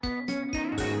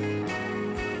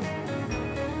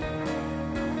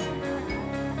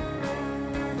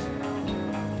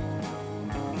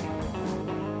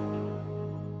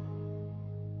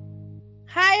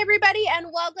everybody, and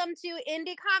welcome to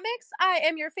Indie Comics. I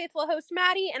am your faithful host,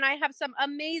 Maddie, and I have some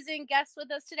amazing guests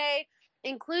with us today,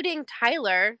 including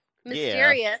Tyler,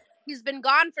 Mysterious. Yeah. He's been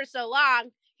gone for so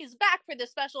long. He's back for this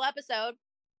special episode.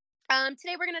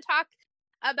 Today we're going to talk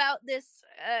about this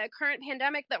current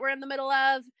pandemic that we're in the middle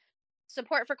of,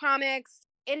 support for comics,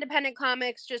 independent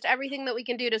comics, just everything that we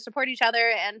can do to support each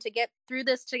other and to get through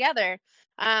this together.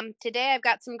 Today I've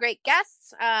got some great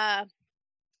guests.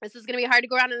 This is going to be hard to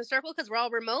go around in a circle because we're all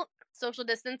remote, social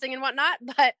distancing and whatnot.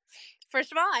 But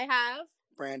first of all, I have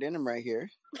Brandon. I'm right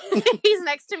here. He's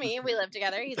next to me. We live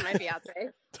together. He's my fiance.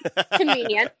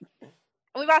 Convenient.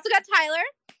 We've also got Tyler.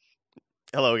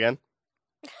 Hello again.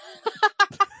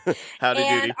 Howdy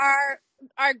and doody.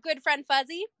 Our good friend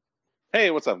Fuzzy. Hey,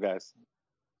 what's up, guys?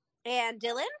 And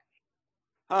Dylan.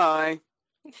 Hi.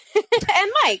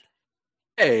 And Mike.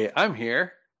 Hey, I'm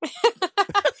here. How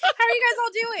are you guys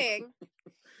all doing?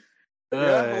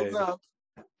 Yeah, holds up.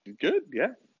 Good,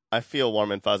 yeah. I feel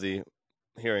warm and fuzzy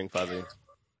hearing Fuzzy.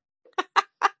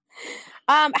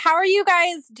 How are you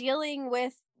guys dealing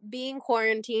with being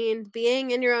quarantined,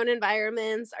 being in your own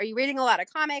environments? Are you reading a lot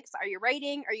of comics? Are you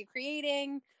writing? Are you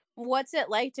creating? What's it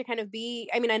like to kind of be,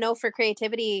 I mean, I know for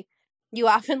creativity, you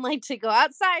often like to go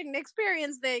outside and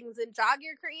experience things and jog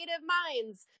your creative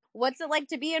minds. What's it like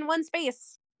to be in one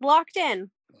space, locked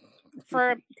in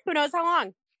for who knows how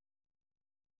long?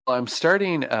 Well, I'm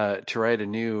starting to write a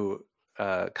new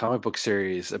comic book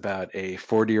series about a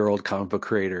 40-year-old comic book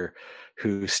creator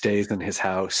who stays in his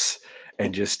house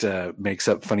and just makes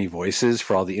up funny voices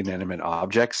for all the inanimate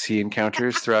objects he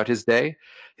encounters throughout his day.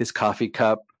 His coffee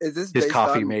cup, his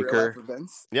coffee maker.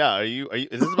 Yeah, are you?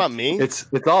 Is this about me? It's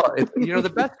all.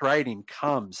 The best writing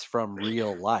comes from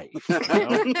real life. You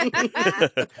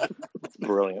know?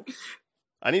 Brilliant.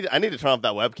 I need to turn off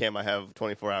that webcam I have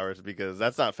 24 hours because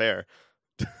that's not fair.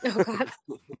 Oh God.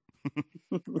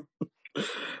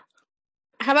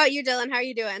 How about you, Dylan? How are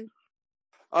you doing?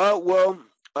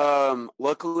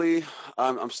 Luckily,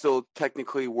 I'm still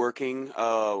technically working.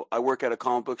 I work at a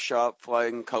comic book shop,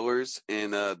 Flying Colors,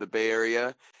 in the Bay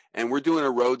Area, and we're doing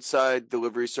a roadside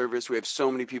delivery service. We have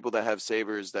so many people that have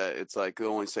savers that it's like the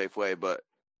only safe way. But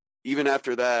even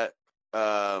after that,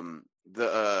 I'm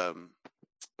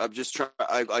just trying.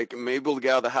 I'm able to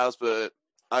get out of the house, but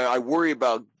I worry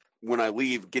about when I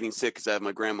leave getting sick because I have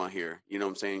my grandma here. You know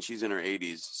what I'm saying? She's in her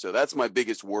 80s, so that's my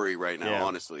biggest worry right now,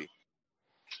 honestly.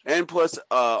 And plus,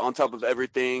 on top of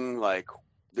everything, like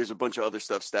there's a bunch of other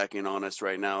stuff stacking on us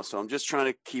right now. So I'm just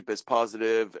trying to keep as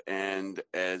positive and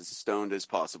as stoned as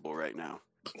possible right now.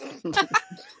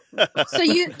 So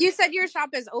you said your shop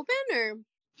is open,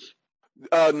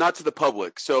 or? Not to the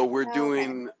public. So we're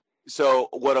doing. Okay. So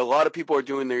what a lot of people are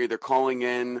doing, they're either calling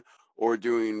in or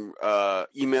doing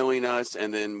emailing us,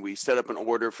 and then we set up an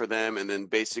order for them, and then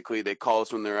basically they call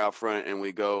us when they're out front, and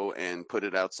we go and put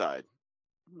it outside.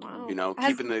 Wow. You know,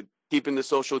 keeping the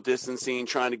social distancing,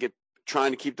 trying to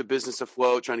keep the business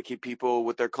afloat, trying to keep people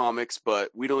with their comics, but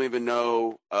we don't even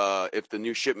know if the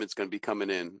new shipment's going to be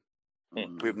coming in.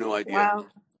 We have no idea. Wow.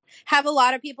 Have a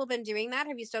lot of people been doing that?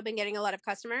 Have you still been getting a lot of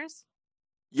customers?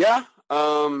 Yeah.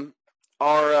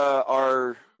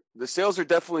 The sales are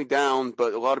definitely down,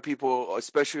 but a lot of people,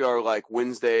 especially our like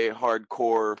Wednesday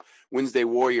hardcore Wednesday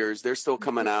warriors, they're still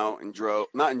coming out in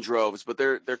not in droves, but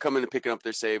they're coming and picking up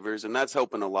their savers, and that's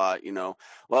helping a lot. You know,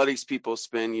 a lot of these people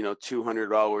spend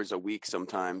 $200 a week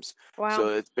sometimes. Wow. So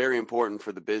it's very important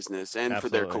for the business and for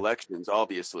their collections,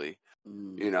 obviously.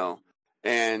 You know,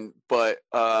 but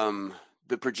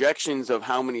the projections of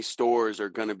how many stores are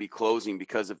going to be closing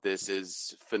because of this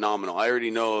is phenomenal. I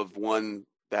already know of one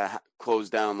that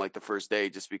closed down like the first day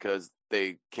just because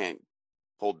they can't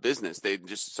hold business. They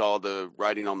just saw the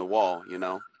writing on the wall, you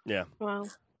know? Yeah. Wow.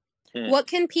 What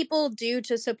can people do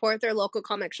to support their local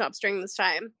comic shops during this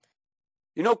time?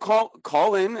 You know,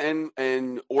 call in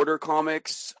and order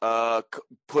comics,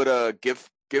 put a gift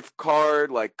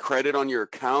card, like credit on your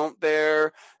account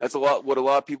there. That's what a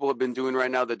lot of people have been doing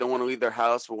right now that don't want to leave their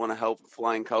house but want to help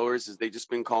Flying Colors, is they just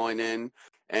been calling in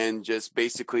and just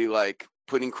basically like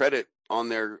putting credit on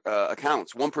their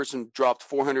accounts. One person dropped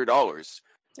 $400.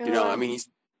 You know, I mean,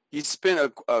 he's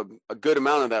spent a good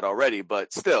amount of that already,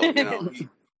 but still, you know,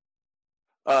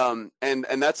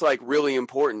 and that's like really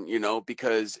important, you know,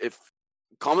 because if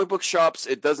comic book shops,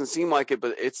 it doesn't seem like it,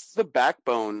 but it's the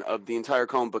backbone of the entire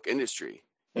comic book industry.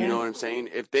 You know what I'm saying?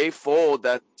 If they fold,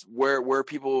 that's where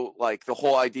people, like, the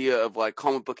whole idea of like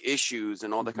comic book issues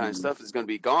and all that kind of stuff is going to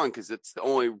be gone, because it's the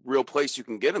only real place you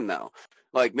can get them now.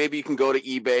 Like, maybe you can go to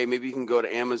eBay, maybe you can go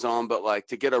to Amazon, but like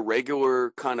to get a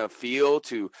regular kind of feel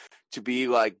to be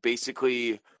like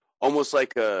basically almost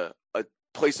like a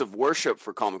place of worship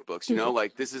for comic books, you know,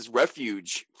 like this is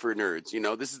refuge for nerds, you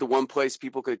know, this is the one place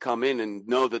people could come in and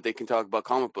know that they can talk about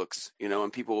comic books, you know,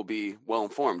 and people will be well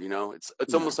informed, you know,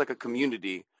 it's almost like a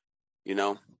community, you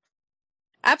know.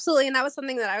 Absolutely. And that was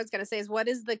something that I was going to say is, what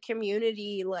is the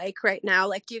community like right now?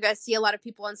 Like, do you guys see a lot of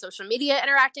people on social media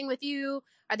interacting with you?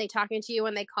 Are they talking to you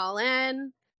when they call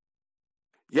in?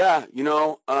 Yeah, you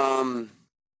know,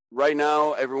 right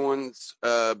now everyone's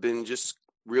been just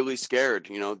really scared,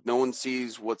 you know, no one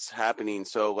sees what's happening.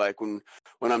 So like when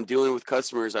I'm dealing with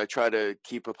customers, I try to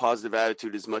keep a positive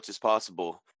attitude as much as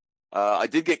possible. I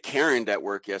did get Karen'd at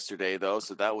work yesterday though,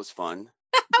 so that was fun.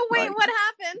 Wait, what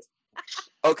happened?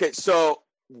 Okay, so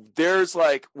there's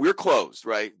like, we're closed,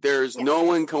 right? There's no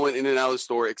one going in and out of the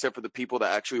store except for the people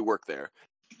that actually work there.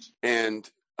 And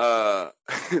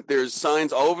there's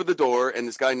signs all over the door, and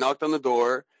this guy knocked on the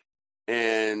door,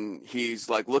 and he's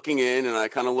like looking in, and I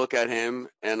kind of look at him,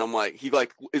 and I'm like, he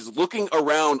like is looking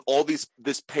around all this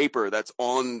paper that's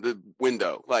on the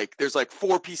window. Like there's like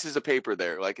 4 pieces of paper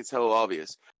there, like it's hella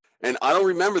obvious. And I don't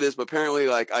remember this, but apparently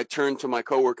like I turned to my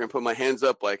coworker and put my hands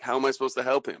up, like, how am I supposed to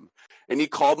help him? And he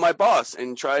called my boss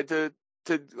and tried to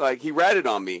like, he ratted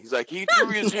on me. He's like, he threw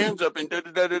his hands up and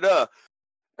da-da-da-da-da.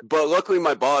 But luckily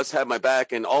my boss had my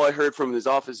back, and all I heard from his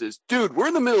office is, dude, we're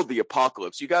in the middle of the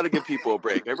apocalypse. You got to give people a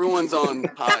break. Everyone's on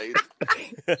high.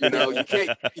 You know, you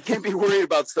can't be worried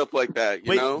about stuff like that.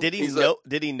 You know? Did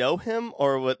he know him,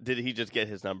 or what? Did he just get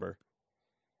his number?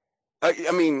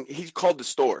 I mean, he called the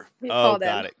store.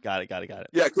 Got it.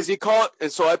 Yeah, because he called,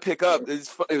 and so I pick up. It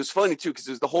was funny too,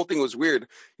 because the whole thing was weird.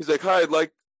 He's like, "Hi, I'd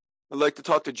like to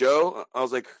talk to Joe." I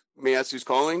was like, "May I ask who's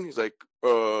calling?" He's like,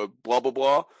 blah blah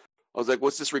blah." I was like,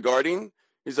 "What's this regarding?"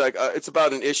 He's like, "It's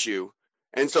about an issue."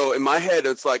 And so in my head,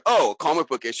 it's like, "Oh, a comic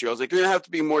book issue." I was like, "You're gonna have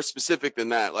to be more specific than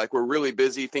that. Like, we're really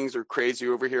busy. Things are crazy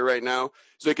over here right now."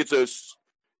 He's like, "It's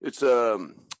a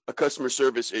customer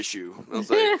service issue." And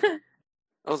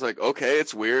I was like, okay,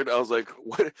 it's weird. I was like,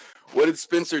 what did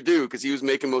Spencer do? Because he was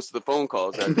making most of the phone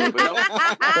calls that day. But no,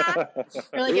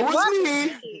 like, it was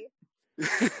me.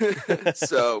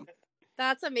 So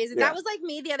that's amazing. Yeah. That was like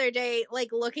me the other day,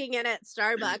 like looking in at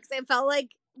Starbucks. It felt like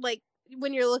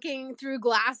when you're looking through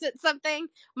glass at something.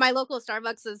 My local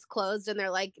Starbucks is closed, and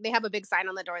they have a big sign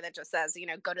on the door that just says, you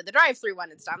know, go to the drive-through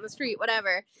one. It's down the street,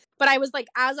 whatever. But I was like,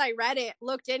 as I read it,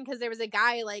 looked in, because there was a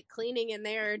guy like cleaning in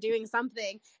there or doing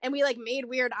something, and we like made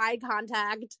weird eye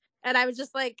contact. And I was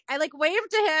just like, I like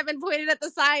waved to him and pointed at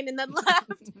the sign and then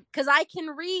left, because I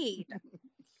can read.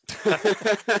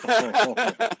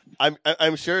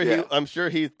 I'm sure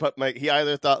he he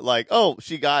either thought like, oh,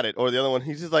 she got it, or the other one,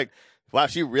 he's just like, wow,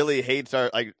 she really hates our,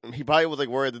 like, he probably was like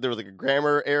worried that there was like a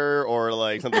grammar error or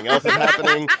like something else is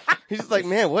happening. He's just like,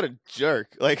 man, what a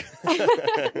jerk. Like,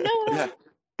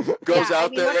 goes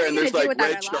out there and there's like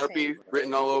red Sharpie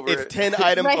written all over it. It's 10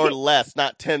 items or less,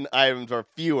 not 10 items or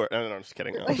fewer. No, I'm just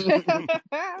kidding.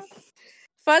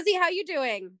 Fuzzy, how you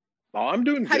doing? Oh, I'm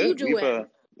doing good. How you doing?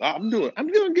 I'm doing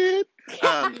good.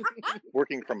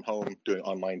 Working from home, doing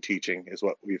online teaching is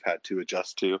what we've had to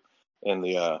adjust to in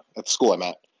the at the school I'm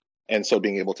at. And so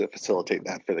being able to facilitate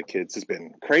that for the kids has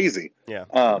been crazy. Yeah.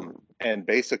 And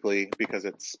basically, because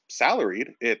it's salaried,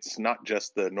 it's not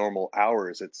just the normal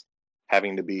hours. It's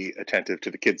having to be attentive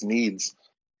to the kids' needs,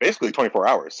 basically 24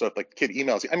 hours. So if like the kid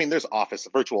emails you, I mean, there's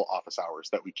virtual office hours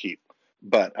that we keep.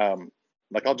 But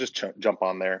like I'll just jump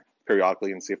on there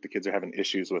periodically and see if the kids are having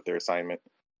issues with their assignment,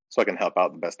 so I can help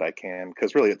out the best I can.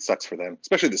 Because really, it sucks for them,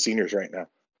 especially the seniors right now.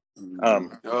 I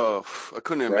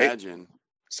couldn't imagine.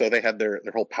 So they had their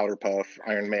whole Powder Puff,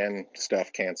 Iron Man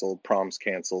stuff canceled, proms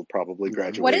canceled, probably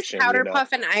graduation. What is Powder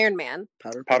Puff and Iron Man?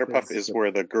 Powder Puff is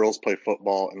where the girls play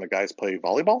football and the guys play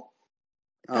volleyball.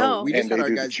 Oh, we just had our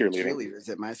do guys the cheerleaders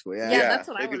at my school. Yeah, that's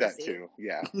what I do want to that see. too.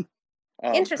 Yeah.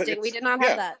 Interesting. We did not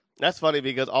have that. That's funny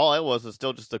because all I was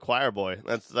still just a choir boy.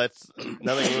 That's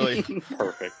nothing really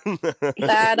perfect.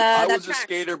 I was a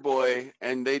skater boy,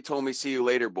 and they told me, "See you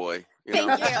later, boy." You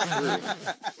know?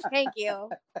 Thank you.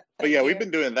 But yeah, we've been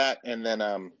doing that, and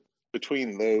then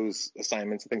between those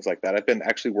assignments and things like that, I've been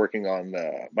actually working on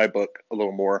my book a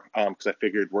little more because I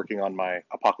figured working on my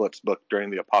apocalypse book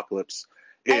during the apocalypse.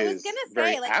 I was gonna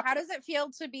say, like, how does it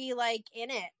feel to be like in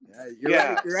it?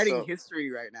 You're writing history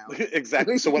right now.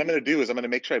 Exactly. So what I'm going to do is I'm going to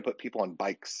make sure I put people on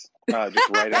bikes, just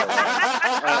riding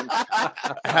around.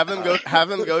 Have them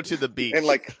go to the beach, and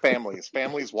like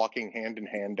families walking hand in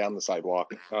hand down the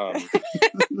sidewalk,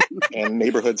 and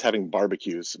neighborhoods having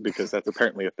barbecues because that's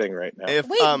apparently a thing right now. Wait,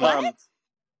 what?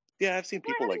 Yeah, I've seen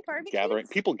people like gathering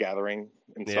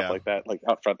and stuff like that, like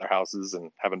out front of their houses and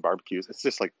having barbecues. It's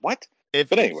just like, what?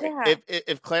 But anyway,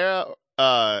 if Clara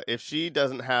if she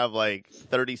doesn't have like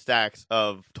 30 stacks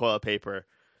of toilet paper,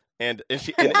 and if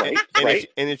she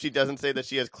if she doesn't say that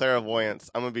she has clairvoyance,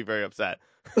 I'm gonna be very upset.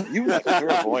 You have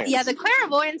clairvoyance. Yeah, the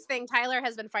clairvoyance thing Tyler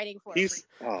has been fighting for.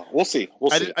 We'll see.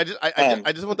 I just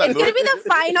want that. It's gonna be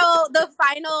the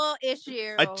final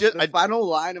issue. The final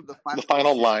line of the final. The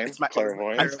final line. It's my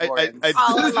clairvoyance. I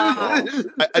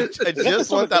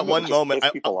just want that one moment.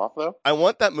 People off though. I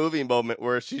want that movie moment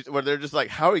where they're just like,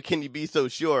 "How can you be so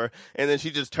sure?" And then she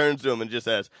just turns to him and just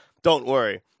says, "Don't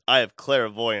worry, I have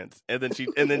clairvoyance," and then she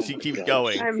keeps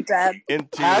going. I'm dead.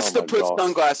 Has to put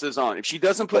sunglasses on. If she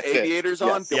doesn't put aviators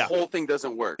on, the whole thing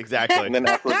doesn't work. Exactly. And then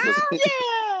afterwards,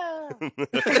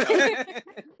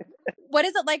 What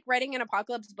is it like writing an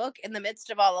apocalypse book in the midst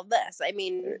of all of this? I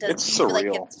mean, it's do you feel like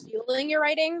surreal. it's fueling your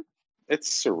writing?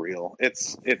 It's surreal.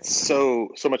 It's so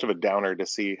much of a downer to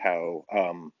see how.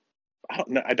 I don't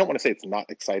know. I don't want to say it's not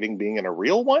exciting being in a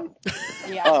real one.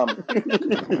 Yeah.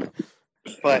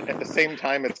 But at the same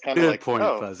time, it's kind of like,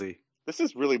 Fuzzy. This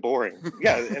is really boring.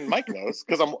 Yeah, and Mike knows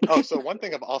because I'm. So one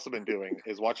thing I've also been doing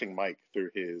is watching Mike through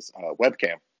his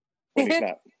webcam when he's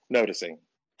not noticing.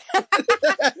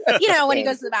 When he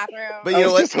goes to the bathroom. But I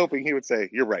was just hoping he would say,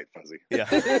 "You're right, Fuzzy." Yeah.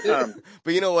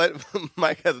 But you know what?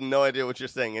 Mike has no idea what you're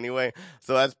saying anyway,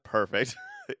 so that's perfect.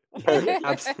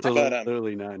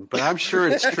 Absolutely none. But I'm sure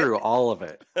it's true, all of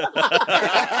it.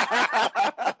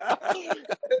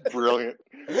 Brilliant.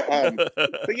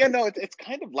 But yeah, no, it's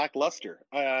kind of lackluster.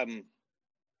 I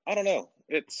don't know.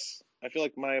 I feel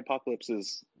like my apocalypse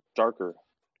is darker.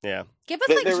 Yeah. Give us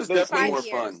like there's definitely 5 more years.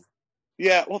 fun.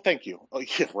 Yeah, well, thank you. Oh,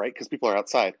 yeah, right, because people are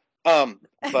outside.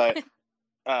 But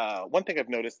one thing I've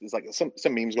noticed is like some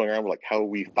memes going around with like how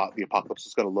we thought the apocalypse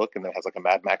was going to look, and then it has like a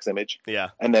Mad Max image. Yeah.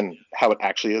 And then how it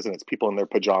actually is, and it's people in their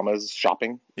pajamas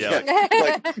shopping. Yeah.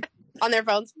 Like, on their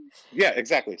phones. Yeah,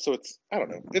 exactly. So I don't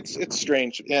know. It's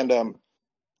strange, and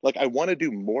like I want to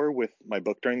do more with my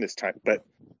book during this time, but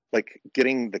like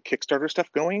getting the Kickstarter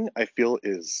stuff going, I feel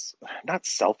is not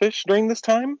selfish during this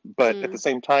time, but at the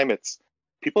same time, it's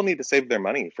people need to save their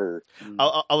money for.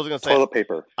 I was going to say toilet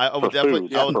paper. I would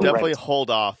definitely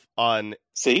hold off on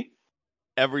See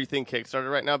everything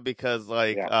Kickstarter right now because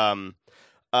like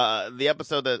the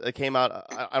episode that came out,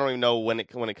 I don't even know when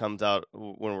it comes out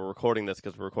when we're recording this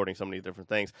because we're recording so many different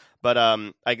things. But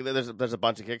there's a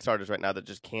bunch of Kickstarters right now that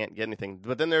just can't get anything.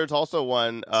 But then there's also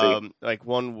one like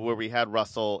one where we had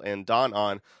Russell and Don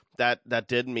on that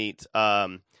did meet.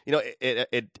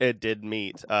 It did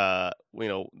meet.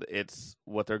 It's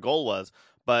what their goal was.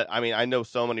 But I mean, I know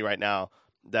so many right now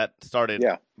that started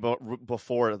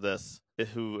before this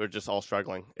who are just all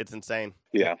struggling. It's insane.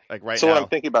 Yeah. Like right so now. What I'm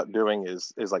thinking about doing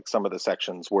is like some of the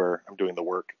sections where I'm doing the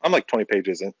work. I'm like 20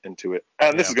 pages into it.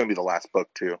 And this is going to be the last book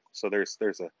too. So there's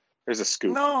a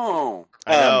scoop. No.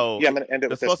 I know. Yeah, I'm going to end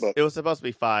it with this book. It was supposed to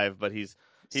be 5, but he's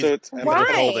so it's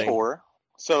Why? 4.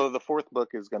 So the 4th book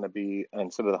is going to be,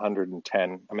 instead of the 110,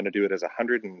 I'm going to do it as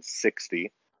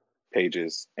 160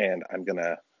 pages, and I'm going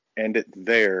to end it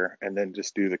there, and then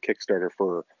just do the Kickstarter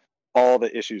for all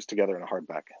the issues together in a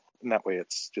hardback, and that way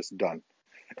it's just done.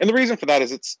 And the reason for that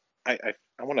is I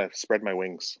want to spread my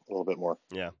wings a little bit more.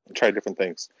 Yeah, and try different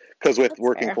things, because with That's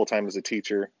working fair. full time as a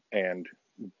teacher and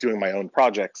doing my own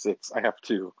projects, I have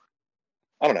to.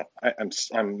 I don't know.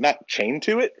 I'm not chained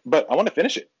to it, but I want to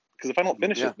finish it, because if I don't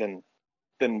finish it, then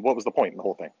what was the point in the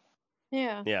whole thing?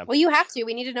 Yeah. Yeah. Well, you have to.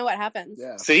 We need to know what happens.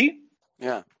 Yeah. See?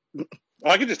 Yeah.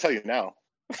 I can just tell you now.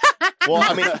 Well,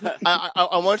 I mean,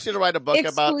 I want you to write a book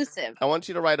Exclusive. I want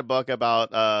you to write a book about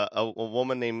a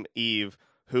woman named Eve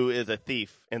who is a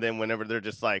thief, and then whenever they're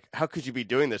just like, "How could you be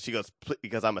doing this?" She goes,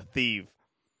 "Because I'm a thief."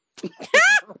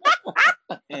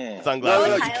 Sunglasses.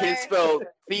 No, you can't spell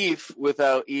thief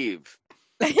without Eve.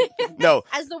 No.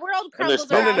 As the world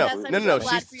crumbles around us, I'm so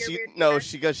glad for your weird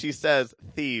humor. She says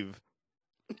thief.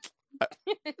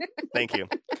 Thank you.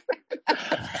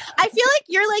 I feel like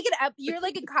you're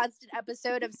like a constant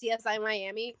episode of CSI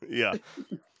Miami. Yeah.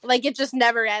 Like it just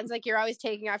never ends. Like you're always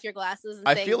taking off your glasses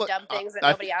and saying dumb things that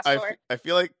nobody asked for. I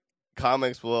feel like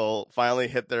comics will finally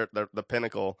hit the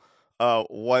pinnacle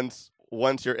once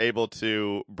you're able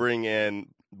to bring in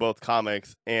both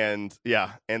comics and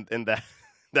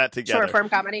that together. Short form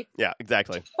comedy. Yeah,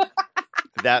 exactly.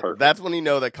 That's when you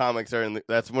know that comics are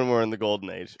that's when we're in the golden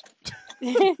age.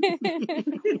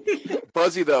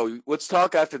 Fuzzy, though, let's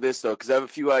talk after this though, because I have a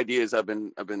few ideas. I've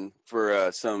been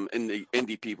for some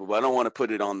indie people, but I don't want to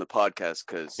put it on the podcast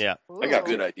because I got a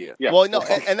good idea. Yeah. Well, no,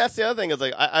 and that's the other thing is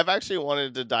like I've actually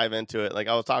wanted to dive into it. Like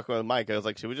I was talking with Mike, I was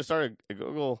like, should we just start a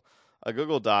Google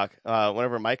Doc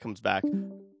whenever Mike comes back?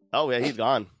 Oh yeah, he's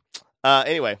gone.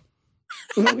 Anyway,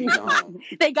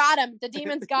 They got him. The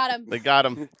demons got him. they got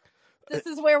him. this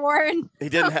is where Warren. He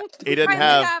didn't finally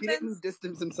have. happens. He didn't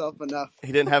distance himself enough.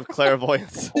 He didn't have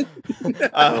clairvoyance.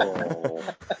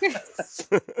 Oh.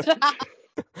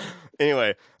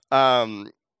 Anyway,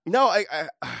 no,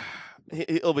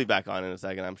 he'll be back on in a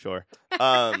second, I'm sure.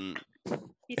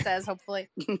 He says, hopefully.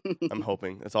 I'm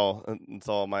hoping. It's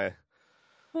all my.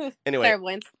 Anyway,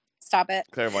 Clairvoyance. Stop it.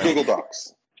 clairvoyance. Google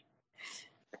Docs.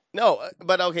 No,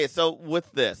 but okay. So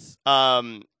with this,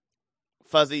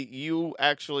 Fuzzy, you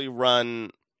actually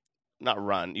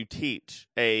you teach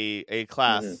a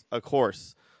class, a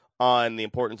course on the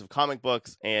importance of comic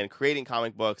books and creating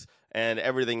comic books and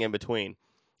everything in between.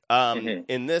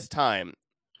 In this time,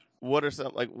 what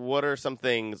are some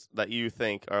things that you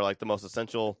think are like the most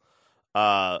essential,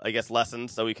 I guess,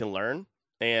 lessons that we can learn?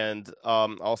 And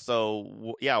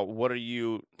also, what are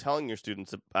you telling your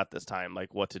students at this time,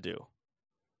 like what to do?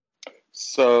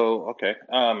 So, okay.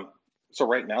 So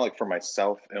right now, like for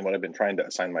myself and what I've been trying to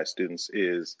assign my students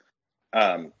is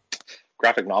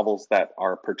graphic novels that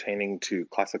are pertaining to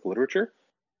classic literature.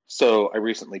 So I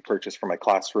recently purchased for my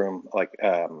classroom, like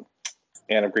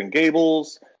Anne of Green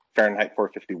Gables, Fahrenheit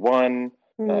 451,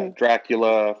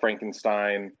 Dracula,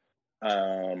 Frankenstein.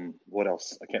 What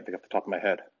else? I can't think off the top of my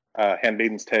head.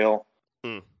 Handmaiden's Tale.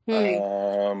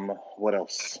 What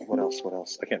else? I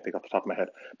can't think off the top of my head.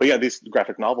 But yeah, these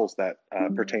graphic novels that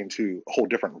pertain to a whole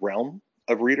different realm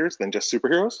of readers than just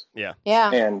superheroes. Yeah.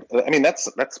 And I mean, that's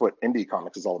what indie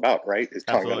comics is all about, right? Is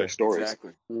telling other stories.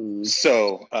 Exactly.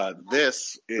 So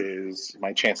this is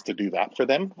my chance to do that for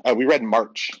them. We read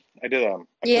March. I put on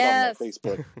my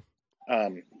Facebook.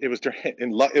 It was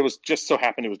it was just so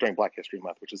happened it was during Black History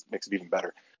Month, which makes it even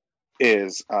better.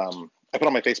 I put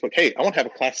on my Facebook, hey, I want to have a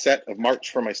class set of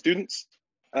March for my students.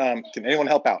 Can anyone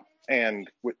help out?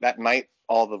 And that night,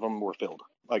 all of them were filled.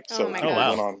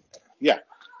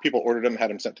 People ordered them,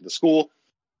 had them sent to the school,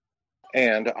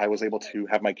 and I was able to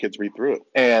have my kids read through it.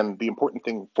 And the important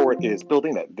thing for it is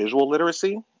building that visual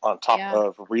literacy on top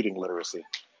of reading literacy.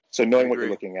 So knowing what you're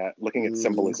looking at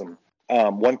symbolism.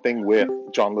 One thing with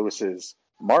John Lewis's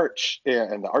March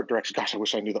and the art direction, gosh, I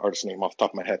wish I knew the artist's name off the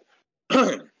top of my head.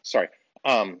 Sorry.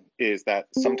 Is that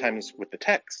sometimes with the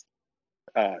text,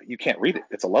 you can't read it.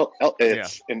 It's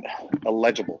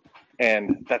illegible.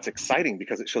 And that's exciting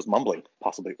because it shows mumbling,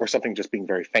 possibly, or something just being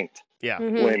very faint. Yeah.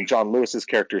 Mm-hmm. When John Lewis's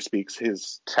character speaks,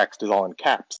 his text is all in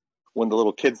caps. When the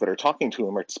little kids that are talking to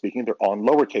him are speaking, they're all in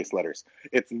lowercase letters.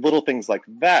 It's little things like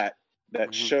that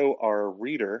show our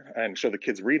reader and show the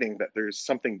kids reading that there's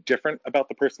something different about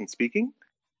the person speaking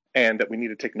and that we need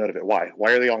to take note of it. Why?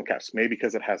 Why are they all in caps? Maybe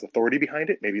because it has authority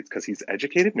behind it. Maybe it's because he's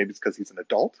educated. Maybe it's because he's an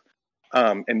adult,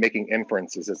 and making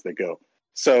inferences as they go.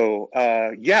 So,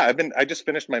 I just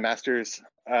finished my master's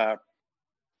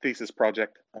thesis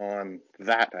project on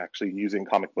that, actually using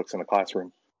comic books in the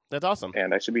classroom. That's awesome.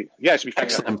 And I should be finding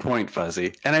excellent point,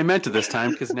 Fuzzy. And I meant it this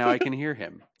time because now I can hear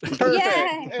him. Perfect.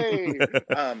 Hey.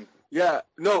 Yeah,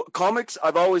 no, comics,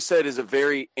 I've always said, is a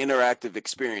very interactive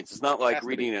experience. It's not like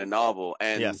reading a novel.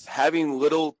 And having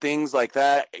little things like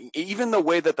that, even the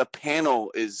way that the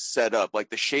panel is set up, like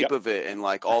the shape of it and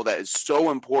like all that is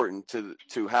so important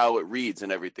to how it reads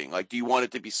and everything. Like, do you want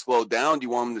it to be slowed down? Do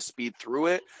you want them to speed through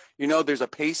it? You know, there's a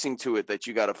pacing to it that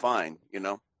you got to find, you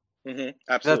know? Mm-hmm.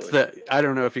 Absolutely. I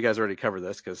don't know if you guys already covered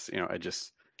this because, I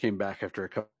just came back after a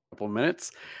couple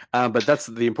minutes, but that's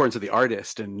the importance of the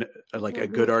artist, and like a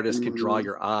good artist can draw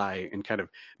your eye and kind of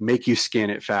make you scan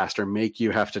it faster, make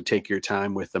you have to take your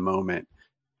time with the moment.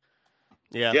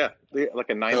 Yeah, like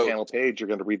a 9-panel page, you're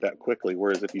going to read that quickly,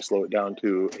 whereas if you slow it down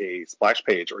to a splash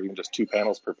page or even just 2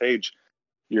 panels per page,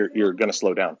 you're going to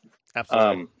slow down.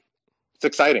 Absolutely. It's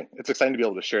exciting. It's exciting to be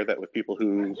able to share that with people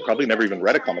who probably never even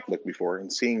read a comic book before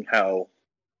and seeing how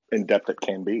in depth it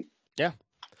can be. Yeah.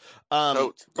 I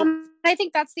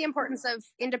think that's the importance of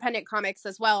independent comics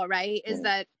as well, right? Is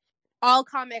that all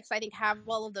comics, I think, have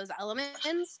all of those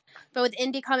elements. But with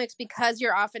indie comics, because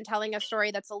you're often telling a story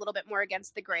that's a little bit more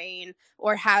against the grain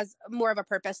or has more of a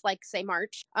purpose, like, say,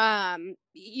 March,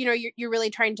 you're really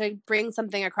trying to bring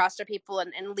something across to people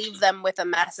and leave them with a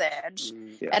message.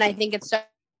 Yeah. And I think it's so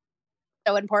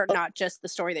important, not just the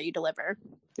story that you deliver.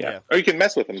 Yeah. Or you can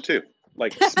mess with them, too.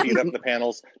 Like, speed up the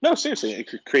panels. No, seriously, you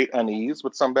could create unease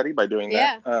with somebody by doing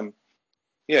that.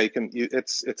 You can.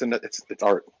 It's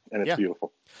art, and it's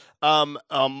beautiful.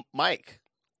 Mike,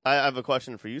 I have a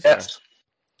question for you, sir. Yes.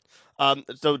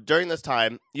 So during this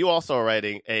time, you also are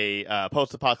writing a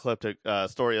post-apocalyptic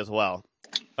story as well,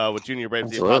 with Junior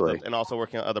Braves the Apocalypse, and also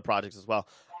working on other projects as well,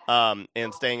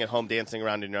 and staying at home dancing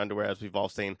around in your underwear, as we've all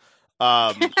seen.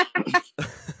 No,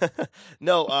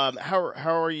 how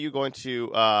are you going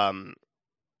to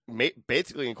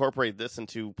basically incorporate this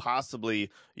into possibly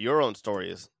your own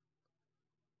stories.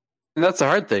 And that's the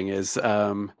hard thing is,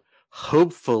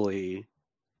 hopefully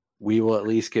we will at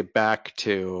least get back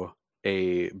to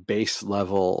a base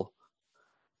level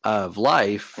of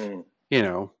life,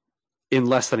 in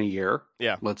less than a year.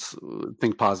 Yeah. Let's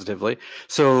think positively.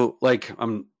 So like,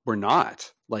 we're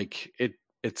not like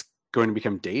it's going to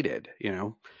become dated,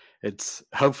 it's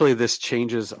hopefully this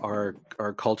changes our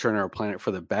culture and our planet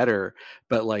for the better,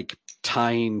 but like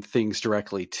tying things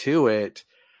directly to it.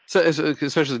 So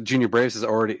especially Junior Braves is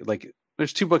already like,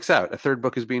 there's 2 books out. A 3rd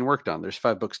book is being worked on. There's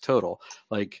 5 books total.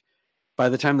 Like by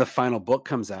the time the final book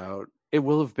comes out, it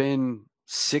will have been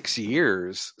 6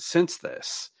 years since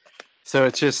this. So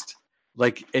it's just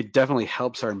like, it definitely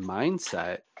helps our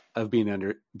mindset of being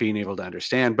able to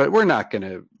understand, but we're not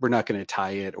gonna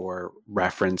tie it or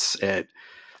reference it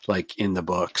like in the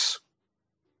books.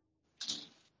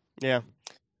 Yeah.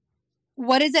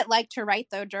 What is it like to write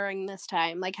though during this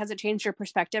time? Like, has it changed your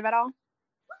perspective at all?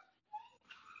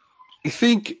 I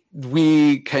think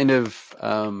we kind of,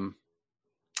 I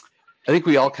think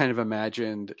we all kind of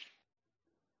imagined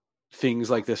things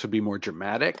like this would be more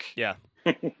dramatic. Yeah.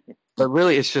 But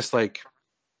really, it's just like,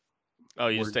 oh,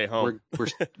 you stay home.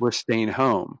 We're staying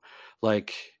home.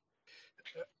 Like,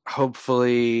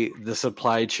 hopefully, the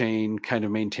supply chain kind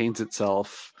of maintains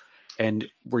itself, and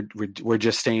we're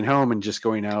just staying home and just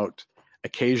going out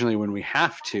occasionally when we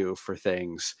have to for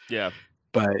things. Yeah.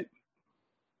 But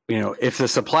if the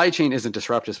supply chain isn't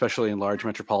disrupted, especially in large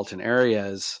metropolitan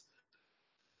areas,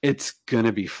 it's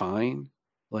gonna be fine.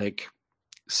 Like,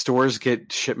 stores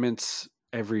get shipments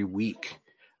every week.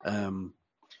 And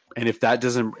if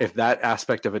that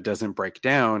aspect of it doesn't break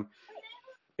down,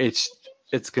 it's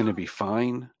going to be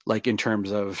fine. Like, in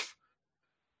terms of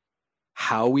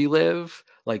how we live,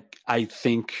 like, I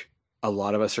think a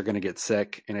lot of us are going to get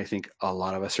sick, and I think a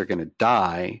lot of us are going to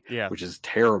die, which is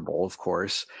terrible, of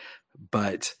course,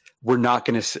 but we're not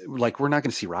going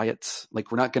to see riots.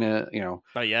 Like, we're not going to,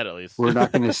 not yet, at least. We're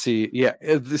not going to see. Yeah.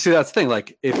 See, that's the thing.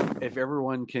 Like, if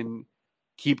everyone can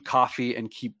keep coffee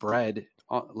and keep bread,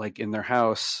 like, in their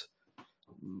house,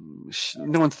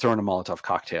 no one's throwing a Molotov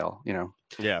cocktail,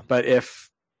 Yeah. But if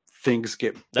things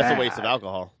get that's a waste of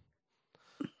alcohol.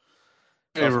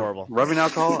 That's horrible. Rubbing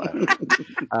alcohol.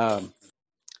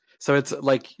 So it's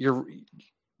like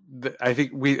I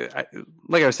think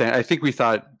like I was saying, I think we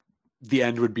thought the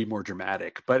end would be more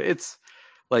dramatic, but it's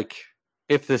like,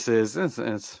 if this is,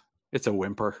 it's a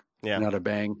whimper, not a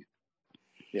bang.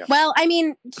 Yeah. Well, I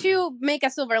mean, to make a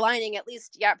silver lining, at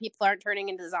least, people aren't turning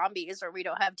into zombies, or we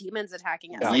don't have demons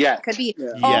attacking us. Yeah. It could be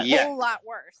a whole lot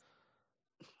worse.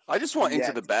 I just want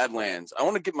Into the Badlands. I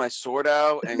want to get my sword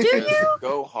out and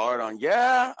go hard on.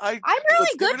 Yeah, I'm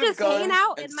really good just hanging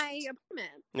out in my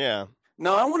apartment. Yeah.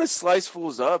 No, I want to slice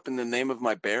fools up in the name of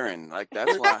my Baron. Like,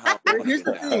 that's not how. Here's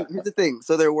the thing.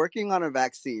 So they're working on a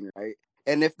vaccine, right?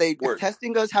 And if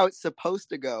testing goes how it's supposed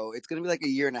to go, it's going to be like a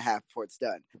year and a half before it's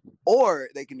done. Or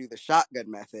they can do the shotgun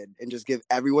method and just give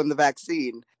everyone the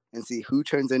vaccine and see who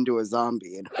turns into a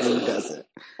zombie and who doesn't.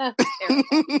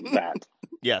 That.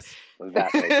 Yes.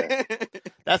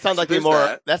 That sounds like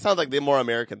the more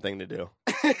American thing to do.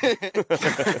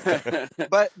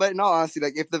 But in all honesty,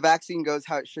 like, if the vaccine goes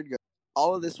how it should go,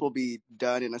 all of this will be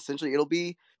done, and essentially it'll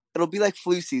be like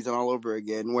flu season all over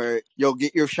again, where you'll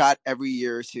get your shot every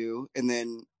year or two, and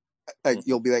then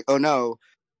you'll be like, oh no,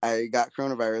 I got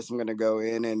coronavirus, I'm going to go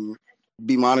in and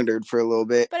be monitored for a little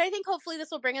bit. But I think hopefully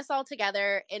this will bring us all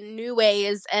together in new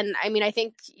ways. And I mean, I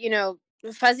think,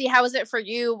 Fuzzy, how is it for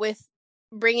you with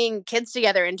bringing kids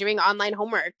together and doing online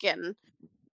homework? And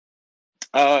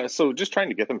so just trying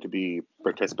to get them to be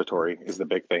participatory is the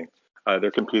big thing.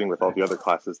 They're competing with all the other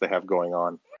classes they have going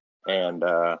on. And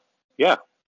I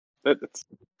think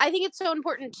it's so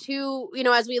important too,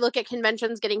 as we look at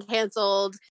conventions getting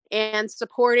canceled and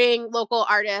supporting local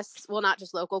artists, well, not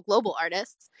just local, global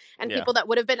artists, and people that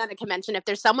would have been at a convention. If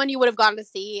there's someone you would have gone to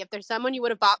see, if there's someone you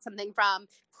would have bought something from,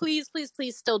 please, please,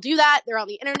 please still do that. They're on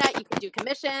the internet. You can do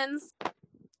commissions.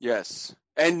 Yes.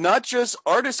 And not just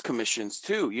artist commissions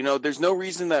too. There's no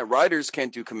reason that writers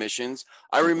can't do commissions.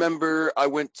 I remember I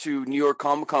went to New York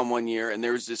Comic Con one year, and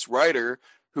there was this writer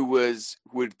who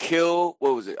would kill,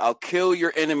 what was it? I'll kill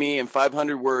your enemy in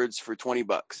 500 words for $20.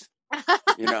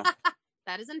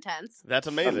 That is intense. That's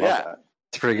amazing. Yeah.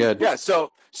 It's pretty good. Yeah.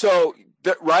 So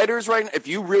the writers, right now, if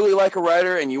you really like a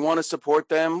writer and you want to support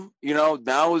them,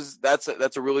 that's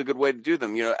a really good way to do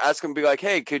them. Ask them, be like,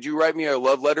 hey, could you write me a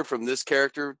love letter from this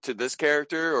character to this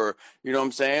character? Or, you know what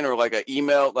I'm saying? Or like an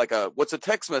email, what's a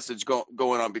text message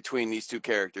going on between these two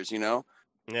characters,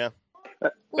 Yeah.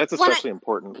 That's When especially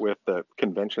important with the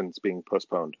conventions being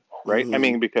postponed, right? Mhm. I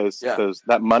mean, because Yeah.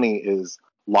 that money is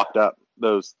locked up.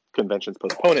 Those conventions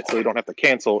postpone it so they don't have to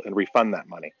cancel and refund that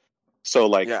money. So,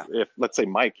 like, Yeah. if let's say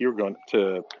Mike, you're going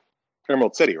to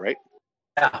Emerald City, right?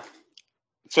 Yeah.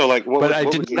 So, like, But I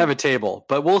didn't have a table.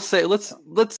 But we'll say let's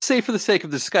say for the sake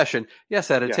of discussion,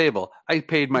 yes, at a table. I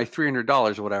paid my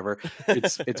 $300 or whatever.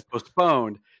 It's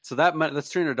postponed, so that's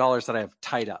 $300 that I have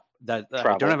tied up that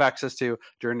I don't have access to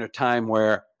during a time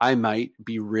where I might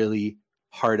be really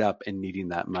hard up and needing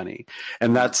that money.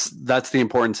 And that's the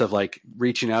importance of like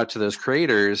reaching out to those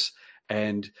creators.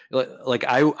 And like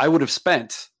I would have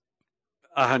spent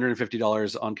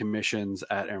 $150 on commissions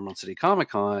at Emerald City Comic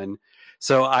Con.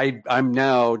 So I'm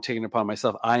now taking it upon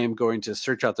myself. I am going to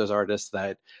search out those artists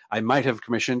that I might have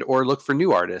commissioned or look for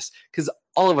new artists because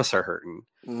all of us are hurting.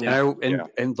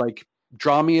 And like,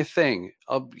 draw me a thing.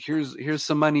 Here's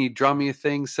some money. Draw me a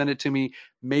thing. Send it to me.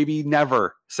 Maybe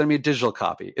never send me a digital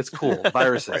copy. It's cool.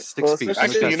 Viruses, Right. 6 feet.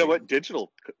 Actually, you know what?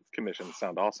 Digital commissions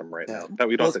sound awesome right now. That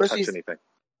we don't have to touch anything.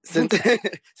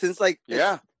 Since like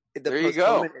the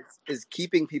postponement is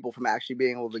keeping people from actually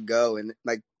being able to go and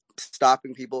like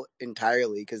stopping people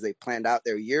entirely because they planned out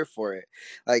their year for it.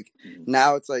 Like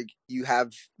now it's like you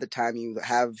have the time, you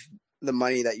have the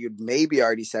money that you'd maybe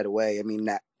already set away. I mean,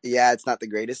 it's not the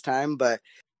greatest time, but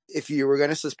if you were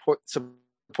going to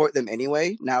support them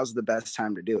anyway, now's the best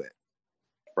time to do it.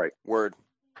 Right. Word.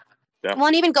 Yeah. Well,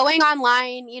 and even going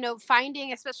online,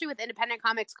 finding, especially with independent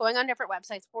comics, going on different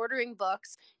websites, ordering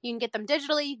books. You can get them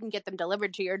digitally. You can get them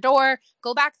delivered to your door.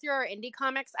 Go back through our indie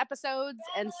comics episodes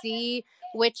and see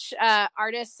which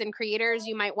artists and creators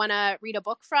you might want to read a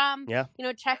book from. Yeah.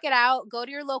 Check it out. Go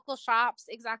to your local shops.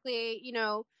 Exactly,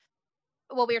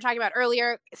 what we were talking about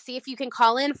earlier. See if you can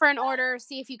call in for an order.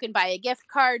 See if you can buy a gift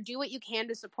card. Do what you can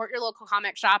to support your local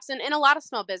comic shops and a lot of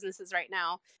small businesses right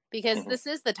now. Because this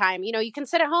is the time, you can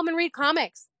sit at home and read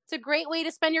comics. It's a great way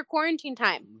to spend your quarantine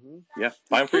time. Yeah,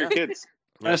 buy them for your kids.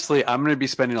 Honestly, I'm going to be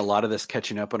spending a lot of this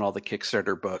catching up on all the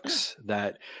Kickstarter books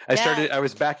that I started. I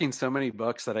was backing so many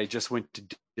books that I just went to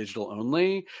digital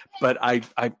only. But I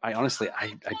honestly,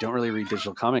 I don't really read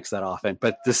digital comics that often.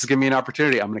 But this is giving me an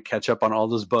opportunity. I'm going to catch up on all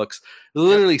those books.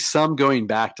 Literally, some going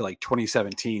back to like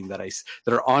 2017 that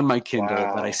are on my Kindle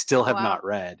that I still have not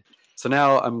read. So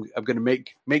now I'm going to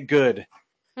make good.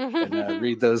 And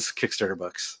read those Kickstarter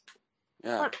books.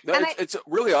 Yeah, it's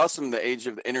really awesome, the age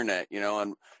of the internet,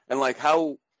 and like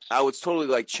how it's totally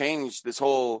like changed this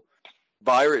whole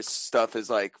virus stuff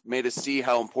has like made us see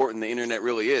how important the internet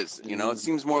really is. It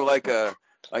seems more like a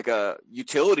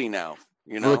utility now.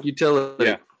 Look,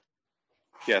 utility.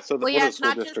 Yeah. So the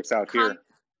school districts out here.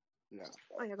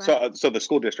 So the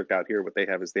school district out here, what they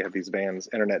have is they have these vans,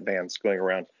 internet vans, going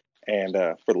around, and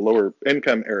for the lower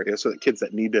income areas, so the kids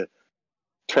that need to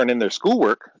turn in their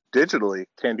schoolwork digitally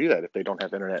can do that if they don't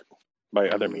have internet by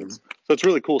other means. So it's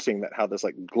really cool seeing that how this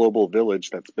like global village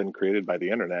that's been created by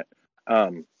the internet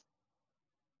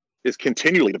is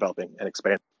continually developing and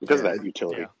expanding because of that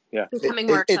utility. Yeah. Becoming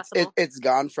more accessible. It's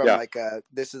gone from like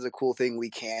this is a cool thing we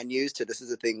can use to this is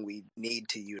a thing we need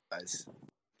to utilize.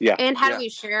 Yeah. And how do we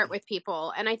share it with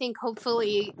people? And I think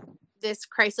hopefully this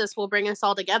crisis will bring us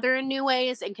all together in new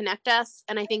ways and connect us.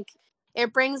 And I think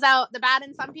it brings out the bad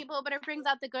in some people, but it brings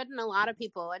out the good in a lot of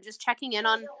people. And just checking in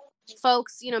on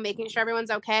folks, making sure everyone's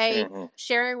okay,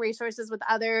 sharing resources with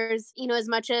others, as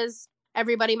much as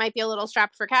everybody might be a little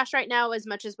strapped for cash right now, as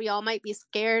much as we all might be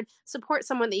scared, support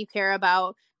someone that you care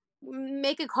about,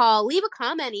 make a call, leave a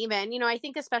comment even. I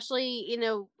think especially,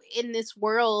 in this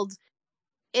world,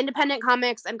 independent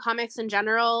comics and comics in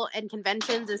general and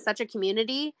conventions is such a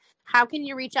community. How can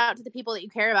you reach out to the people that you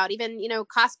care about? Even,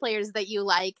 cosplayers that you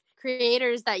like,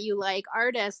 creators that you like,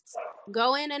 artists,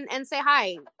 go in and say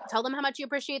hi, tell them how much you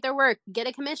appreciate their work, get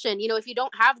a commission. If you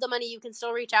don't have the money, you can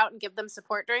still reach out and give them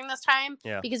support during this time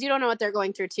because you don't know what they're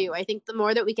going through too. I think the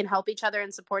more that we can help each other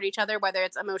and support each other, whether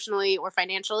it's emotionally or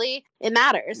financially, it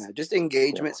matters. Just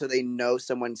engagement so they know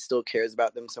someone still cares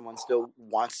about them, someone still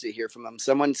wants to hear from them,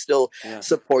 someone still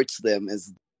supports them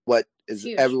is what is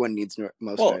huge. Everyone needs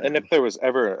most. Well, and if there was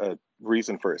ever a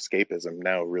reason for escapism,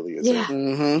 now really is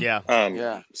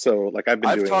it. So like I've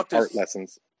been doing art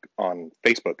lessons on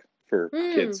Facebook for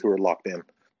kids who are locked in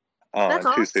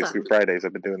on Tuesdays through Fridays.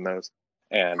 I've been doing those.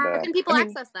 And how can people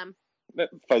access them?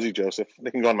 Fuzzy Joseph. They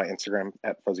can go on my Instagram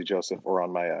at Fuzzy Joseph or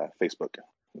on my Facebook,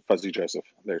 Fuzzy Joseph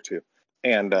there too.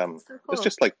 And it's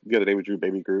just like the other day we drew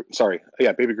Baby Groot.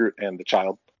 Baby Groot and the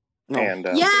child. Oh. And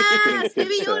yes,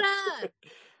 Baby Yoda.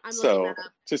 So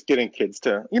just getting kids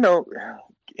to,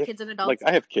 kids and adults. Like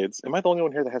I have kids. Am I the only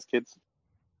one here that has kids?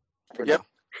 Yep.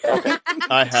 Okay.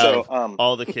 I have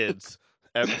all the kids.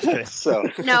 So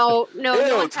No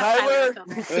one Tyler.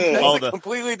 All the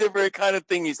completely different kind of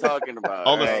thing he's talking about.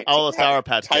 all the Sour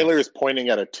Patch Kids. Tyler is pointing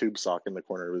at a tube sock in the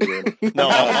corner of his room. No,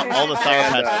 all the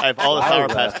Sour Patch. I have all the Sour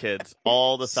Wow. Patch Kids.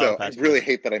 All the Sour So Patch I really Kids.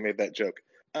 hate that I made that joke.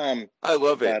 I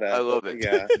love it. I love it.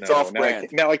 Yeah, It's off brand.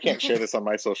 now I can't share this on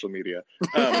my social media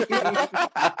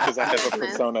because I have a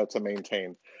persona to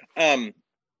maintain.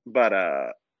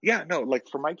 Yeah, no, like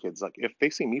for my kids, like if they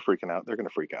see me freaking out, they're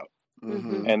gonna freak out,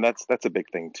 Mhm. and that's a big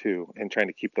thing too. And trying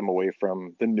to keep them away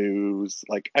from the news,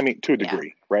 like I mean, to a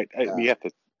degree, right? Yeah. You have to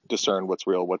discern what's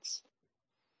real, what's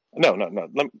no. Let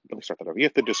me start that over. You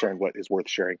have to discern what is worth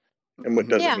sharing and what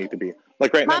doesn't Yeah. need to be.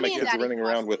 Like right now, Mommy my and kids are Daddy running can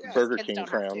watch around with this. Burger Kids King don't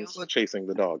have to. crowns chasing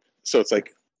the dog. So it's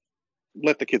like,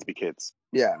 let the kids be kids.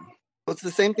 Yeah. Well, it's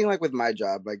the same thing like with my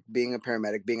job, like being a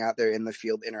paramedic, being out there in the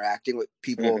field, interacting with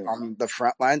people Mhm. on the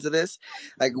front lines of this.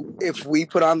 Like if we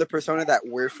put on the persona that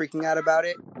we're freaking out about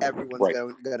it, everyone's Right.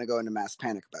 going to go into mass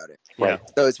panic about it. Yeah.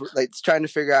 So it's trying to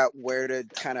figure out where to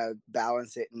kind of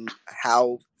balance it and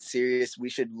how serious we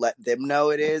should let them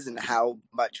know it is and how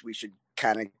much we should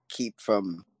kind of keep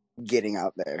from getting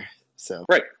out there. So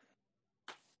Right.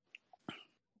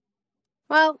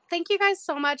 Well, thank you guys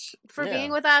so much for Yeah.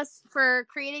 being with us, for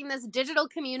creating this digital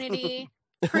community,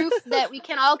 proof that we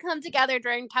can all come together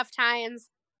during tough times.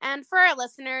 And for our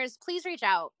listeners, please reach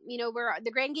out. You know, we're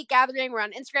the Grand Geek Gathering. We're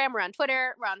on Instagram. We're on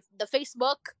Twitter. We're on the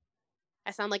Facebook.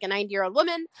 I sound like a 90-year-old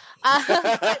woman.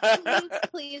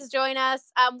 Please join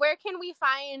us. Where can we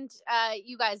find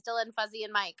you guys, Dylan, Fuzzy,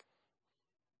 and Mike?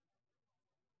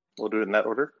 We'll do it in that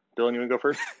order. Dylan, you want to go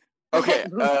first? Okay.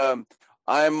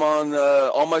 I'm on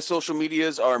all my social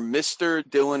medias are Mr.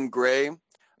 Dylan Gray.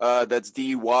 That's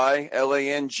DYLANGRAY.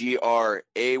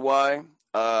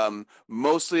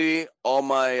 Mostly all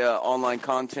my online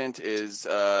content is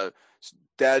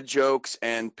dad jokes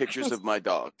and pictures of my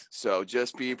dog. So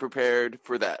just be prepared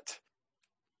for that.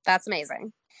 That's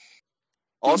amazing.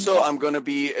 Also, I'm going to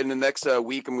be in the next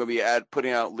week. I'm going to be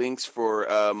putting out links for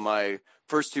my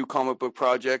first two comic book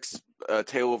projects,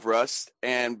 Tale of Rust,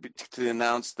 and to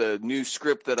announce the new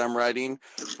script that I'm writing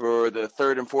for the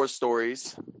third and fourth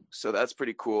stories. So that's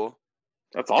pretty cool.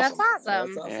 That's awesome.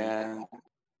 That's awesome.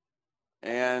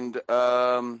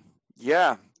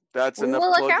 Yeah, that's enough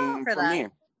We'll look out plugging for for that. me.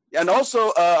 And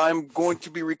also, I'm going to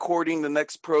be recording the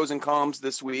next Pros and Cons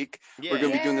this week. Yeah. We're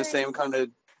going to be doing the same kind of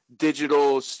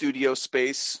digital studio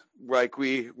space like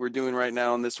we're doing right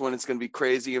now in this one. It's going to be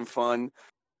crazy and fun.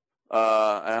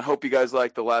 And I hope you guys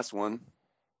like the last one.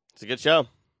 It's a good show.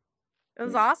 It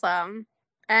was awesome.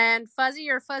 And Fuzzy,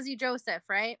 you're Fuzzy Joseph,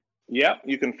 right? Yeah,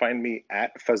 you can find me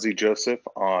at Fuzzy Joseph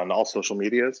on all social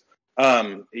medias.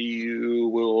 You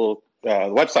will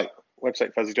website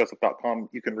fuzzyjoseph.com.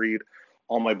 You can read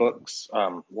all my books,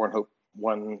 War and Hope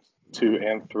 1, 2,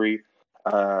 and 3.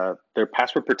 They're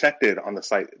password protected on the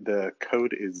site. The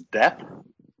code is death.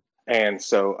 And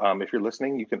so if you're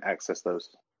listening, you can access those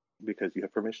because you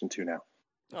have permission to now.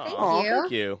 Aw,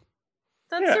 thank you.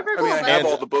 That's Yeah. super I cool. mean, I have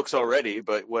all the books already,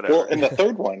 but whatever. Well, and the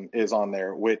third one is on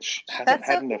there, which hasn't That's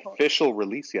had so an cool. official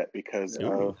release yet because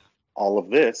Ooh. of all of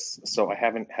this. So I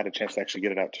haven't had a chance to actually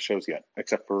get it out to shows yet,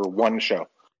 except for one show.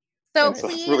 So And so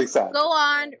it's please really sad. go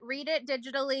on, read it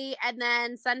digitally, and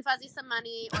then send Fuzzy some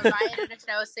money or buy it at a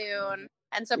show soon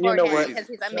and support know him what? because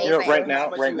he's You know, amazing. You know, right How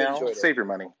much now, you enjoyed it. save your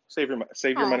money. Save your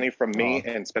Aw. money from me Aw.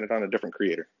 and spend it on a different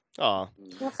creator. Aw.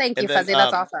 Well, thank you, And then, Fuzzy.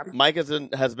 That's awesome. Mike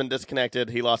has been disconnected.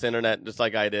 He lost internet just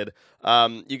like I did.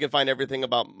 You can find everything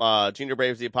about Junior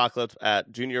Braves the Apocalypse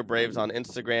at Junior Braves on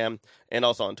Instagram and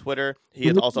also on Twitter. He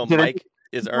is also Mike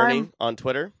is Ernie on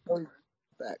Twitter.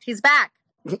 He's back.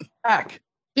 Back.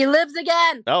 He lives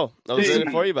again. Oh, I was doing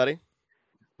it for you, buddy.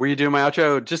 Were you doing my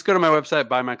outro? Just go to my website,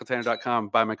 buymichaeltanner.com,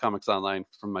 buy my comics online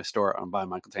from my store on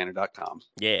buymichaeltanner.com.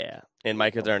 Yeah. And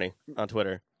Mike is Ernie on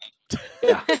Twitter.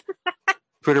 Yeah.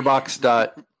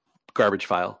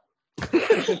 Twitterbox.garbagefile.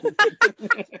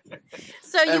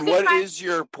 So you and can what find. is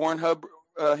your Pornhub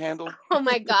handle? Oh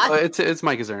my god, It's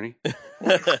Mike is Ernie.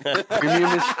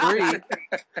 Premium is free.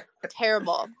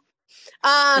 terrible.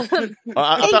 I Thank you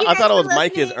thought guys it was for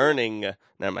Mike is listening. earning.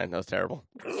 Never mind, that was terrible.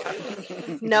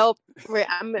 Nope,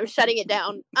 I'm shutting it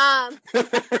down. Thank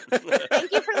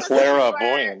you for listening.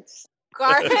 Clairvoyance.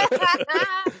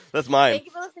 That's mine. Thank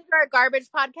you for listening to our garbage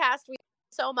podcast. We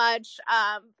so much.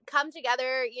 Come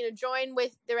together, join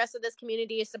with the rest of this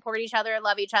community, support each other,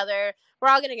 love each other. We're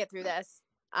all gonna get through this.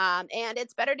 And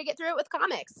it's better to get through it with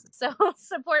comics. So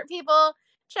support people.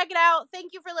 Check it out.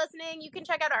 Thank you for listening. You can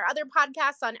check out our other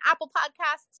podcasts on Apple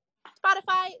Podcasts,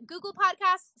 Spotify, Google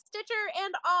Podcasts, Stitcher,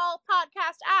 and all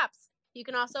podcast apps. You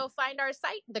can also find our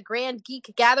site,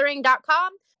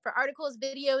 thegrandgeekgathering.com, for articles,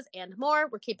 videos, and more.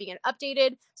 We're keeping it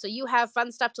updated, so you have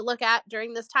fun stuff to look at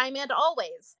during this time and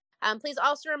always. Please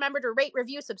also remember to rate,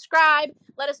 review, subscribe.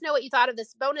 Let us know what you thought of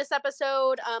this bonus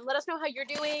episode. Let us know how you're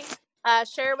doing.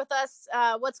 Share with us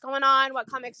what's going on, what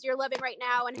comics you're loving right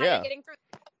now, and how you're getting through.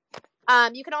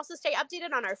 You can also stay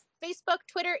updated on our Facebook,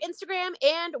 Twitter, Instagram,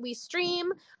 and we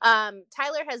stream.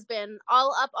 Tyler has been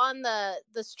all up on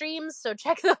the streams, so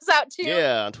check those out too.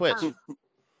 Yeah, on Twitch.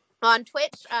 On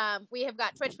Twitch, we have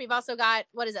got Twitch. We've also got,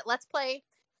 Let's Play.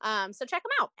 So check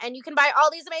them out. And you can buy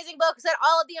all these amazing books at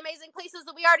all of the amazing places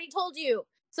that we already told you.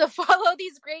 So follow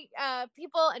these great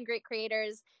people and great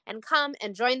creators and come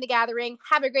and join the gathering.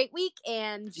 Have a great week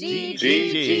and G.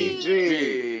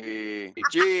 The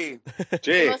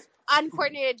most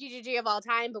uncoordinated GGG of all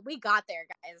time, but we got there,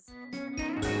 guys.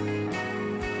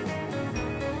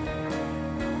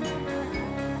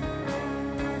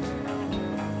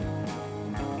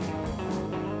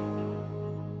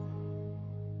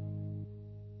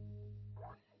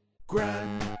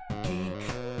 Grand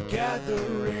Geek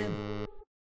Gathering.